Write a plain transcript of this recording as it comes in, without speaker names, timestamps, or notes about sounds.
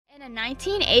In a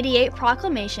 1988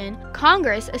 proclamation,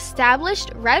 Congress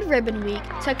established Red Ribbon Week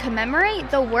to commemorate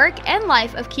the work and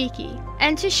life of Kiki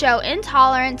and to show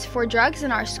intolerance for drugs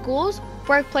in our schools,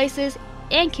 workplaces,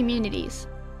 and communities.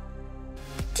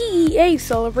 DEA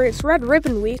celebrates Red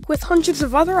Ribbon Week with hundreds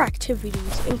of other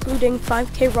activities, including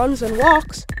 5K runs and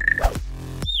walks,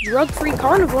 drug-free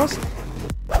carnivals,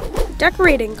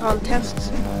 decorating contests,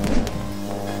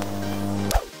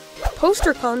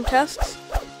 poster contests,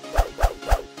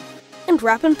 and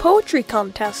rap and poetry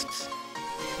contests.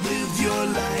 Live your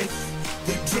life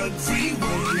the drug-free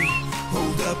way.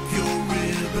 Hold up your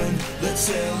ribbon, let's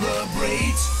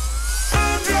celebrate.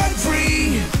 I'm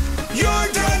drug-free, you're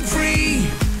drug-free.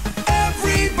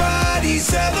 Everybody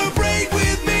celebrate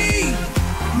with me.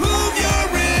 Move your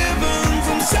ribbon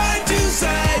from side to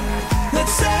side.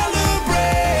 Let's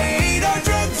celebrate our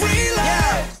drug-free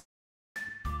life.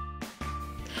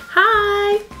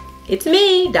 Hi, it's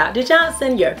me, Dr.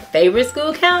 Johnson, your favorite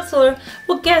school counselor.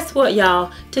 Well, guess what,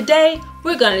 y'all? Today,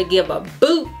 we're going to give a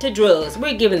boot to drugs.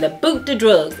 We're giving the boot to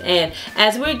drugs. And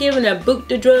as we're giving a boot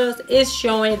to drugs, it's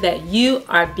showing that you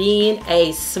are being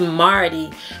a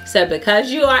smarty. So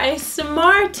because you are a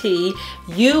smarty,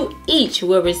 you each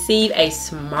will receive a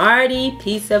smarty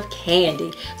piece of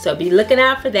candy. So be looking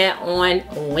out for that on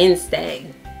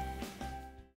Wednesday.